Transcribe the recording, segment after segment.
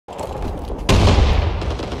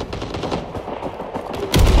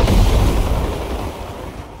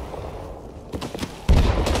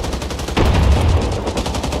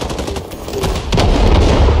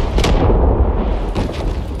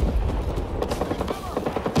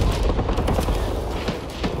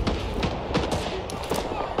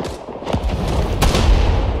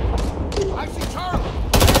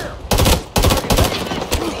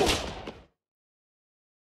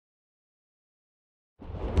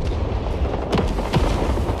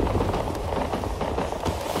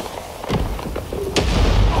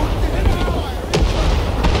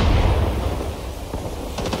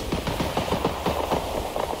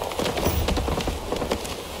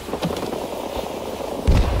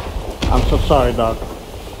So sorry, Doc.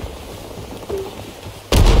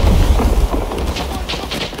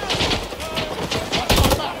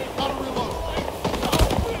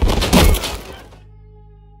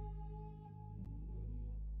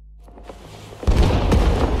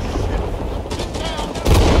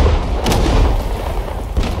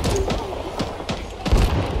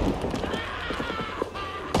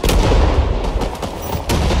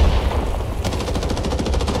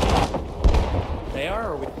 They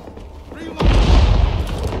are, or we...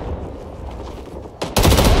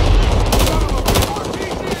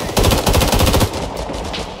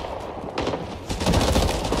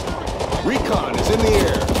 Recon is in the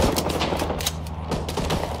air.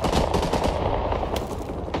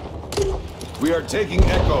 We are taking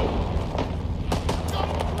Echo.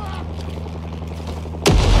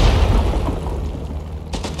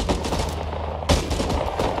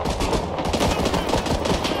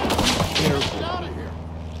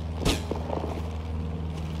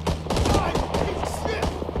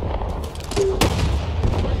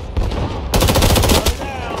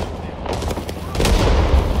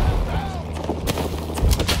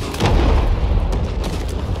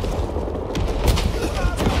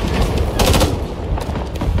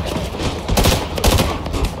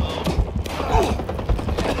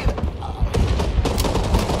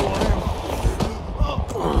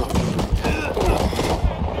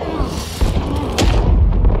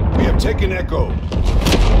 Taking Echo.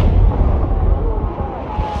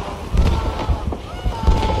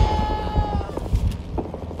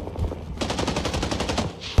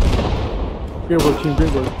 Great work, team.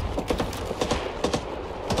 Great work.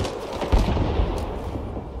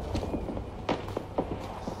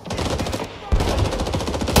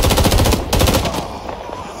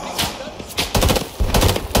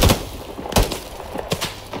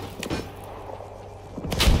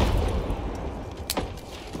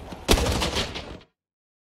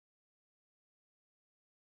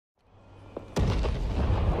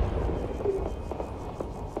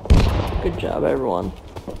 Good job, everyone.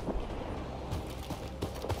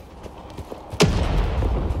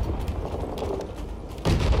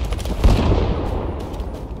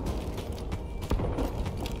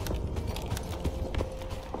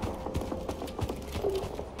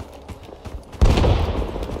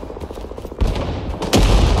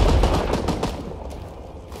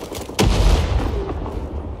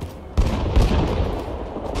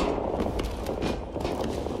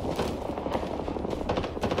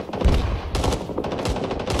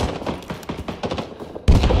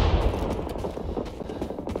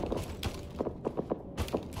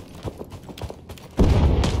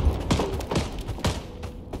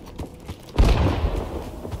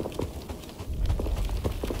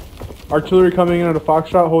 Artillery coming in at a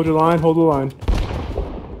Foxtrot. Hold your line. Hold the line.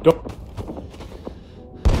 Don't.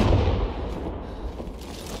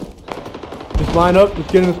 Just line up.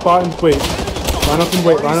 Just get in the spot and wait. Line up and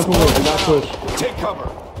wait. Line up and wait. Do not push. Take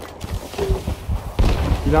cover.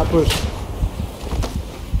 Do not push.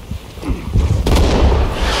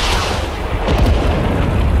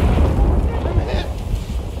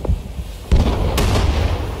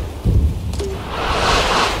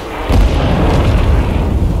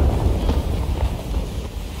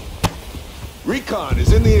 Recon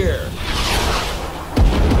is in the air.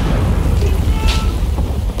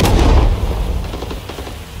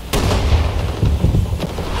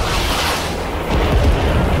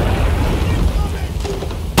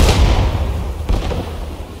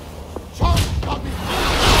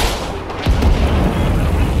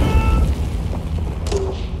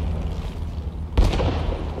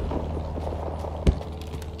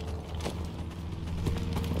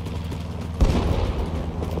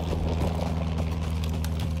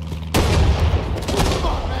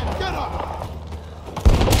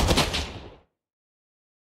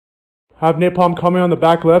 Have napalm coming on the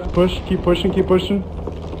back left. Push. Keep pushing. Keep pushing.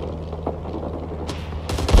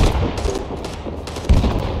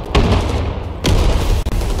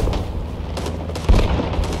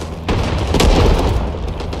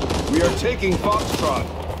 We are taking Foxtrot.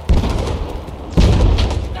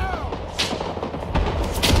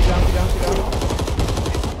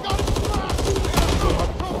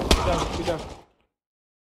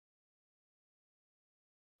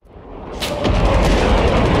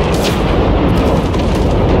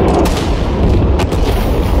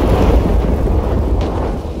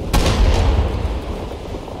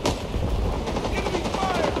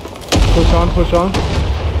 Push on, push on.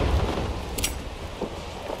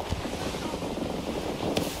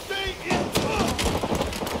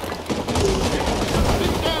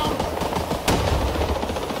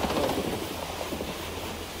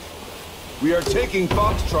 We are taking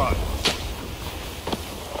Foxtrot.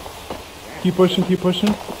 Keep pushing, keep pushing.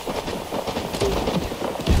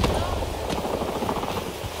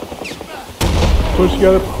 Push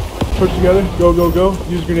together, push together. Go, go, go.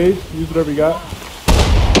 Use grenades, use whatever you got.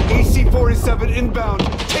 AC-47 inbound.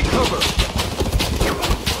 Take cover.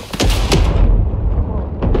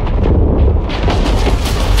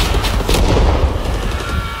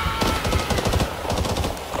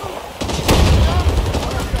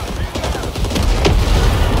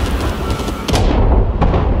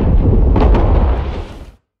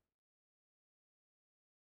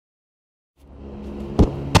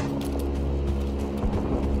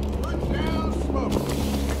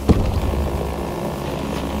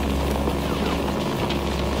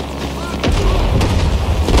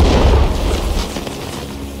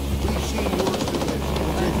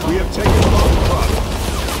 We have taken Foxtrot.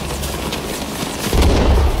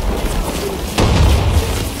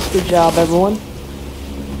 Good job, everyone.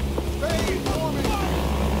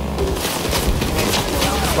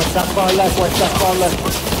 Watch that far left, watch that far left.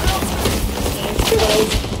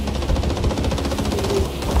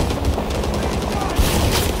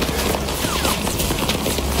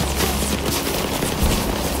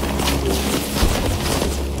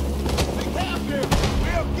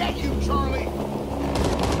 We'll get you, Charlie.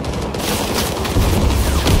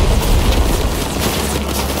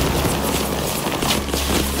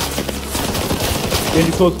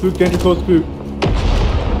 Danger close spook, danger close spook.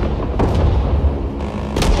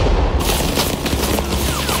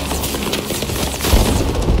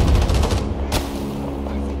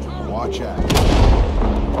 Watch out.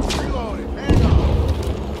 Reloading. Hang on.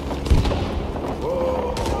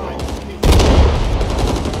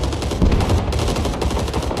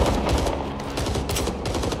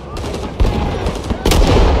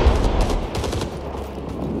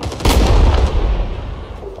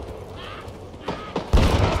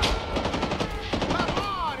 Come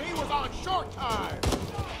on, he was on short time.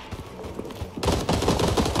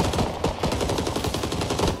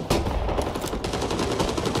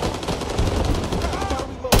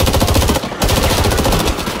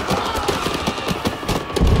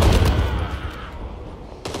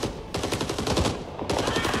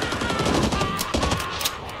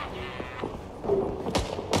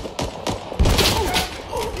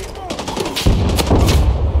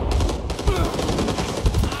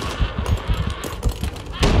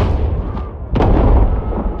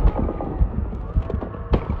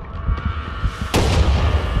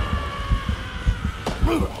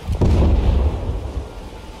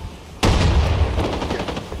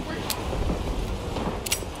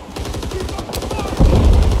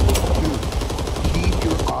 Keep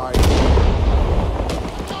your eye.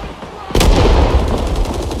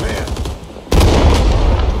 Man,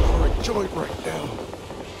 for a joint right now.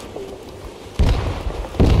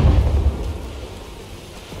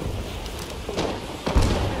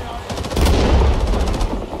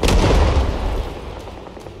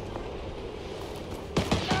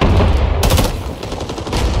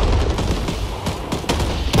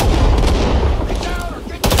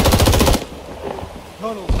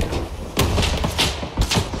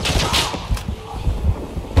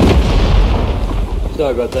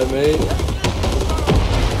 Sorry about that, mate.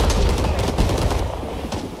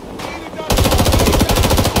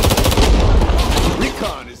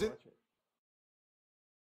 Recon, is it?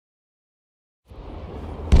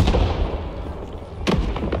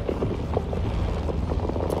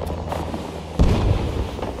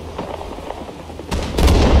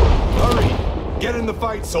 Hurry! Get in the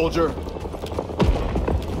fight, soldier!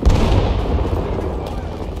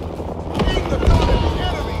 Aim the gun at the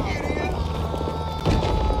enemy, idiot!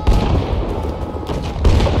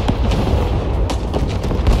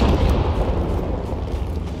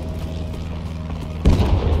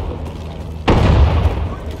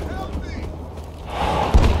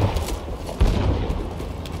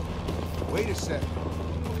 Wait a second,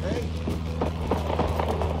 okay?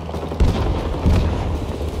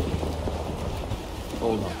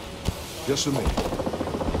 Hold on. Just a minute.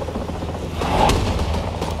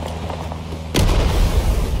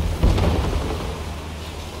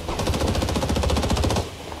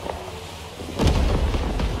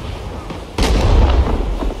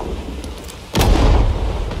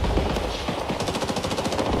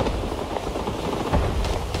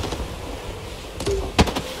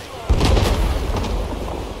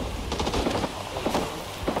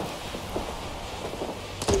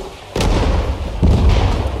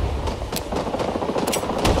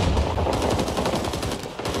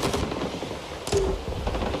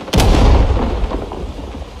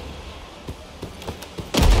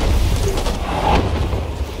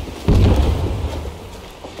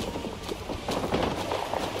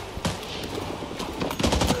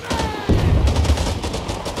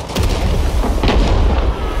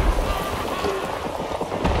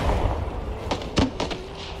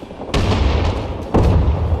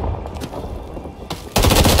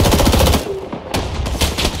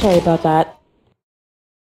 Sorry about that.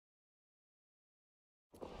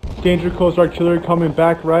 Danger close artillery coming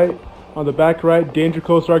back right. On the back right, danger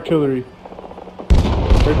close artillery.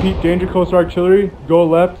 Repeat, danger close artillery. Go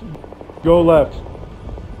left. Go left.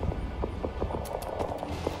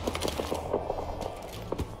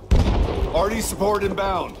 RD support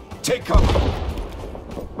inbound. Take cover.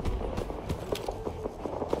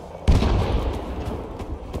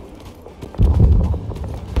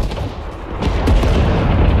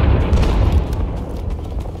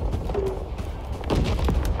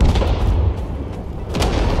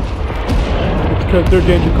 Because they're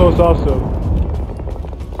danger close also.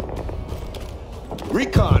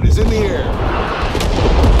 Recon is in the air.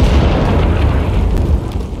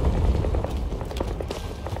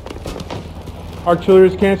 Artillery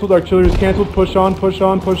is canceled. Artillery is canceled. Push on. Push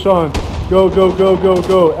on. Push on. Go. Go. Go. Go.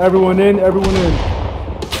 Go. Everyone in. Everyone in.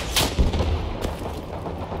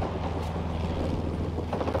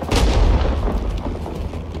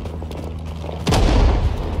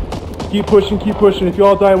 Keep pushing. Keep pushing. If you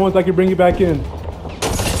all die at once, I can bring you back in.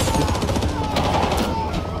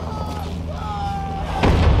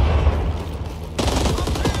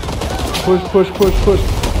 Push. Push. Push. Push.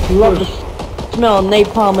 Love the smell of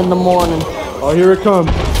napalm in the morning. Oh, here it comes.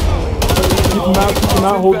 Keep them out. Keep them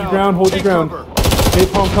out. Hold your ground. Hold your ground.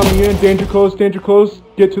 Napalm coming in. Danger close. Danger close.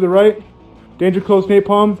 Get to the right. Danger close.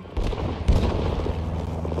 Napalm.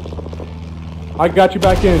 I got you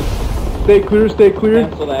back in. Stay clear. Stay clear.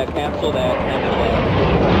 Cancel that, cancel that, cancel that.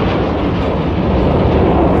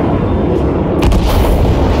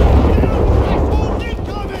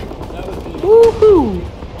 Woohoo!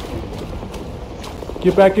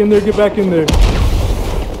 Get back in there. Get back in there.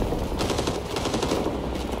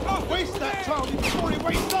 Don't waste that, Charlie, before he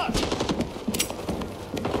wastes us.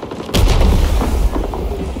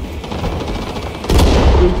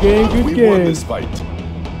 Good game. Good We game. won this fight.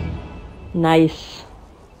 Nice.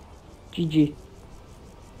 GG.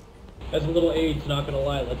 As a little AIDS, not gonna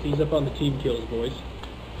lie, let's ease up on the team kills, boys.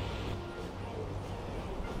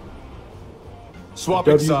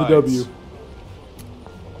 Swapping W's a sides. W.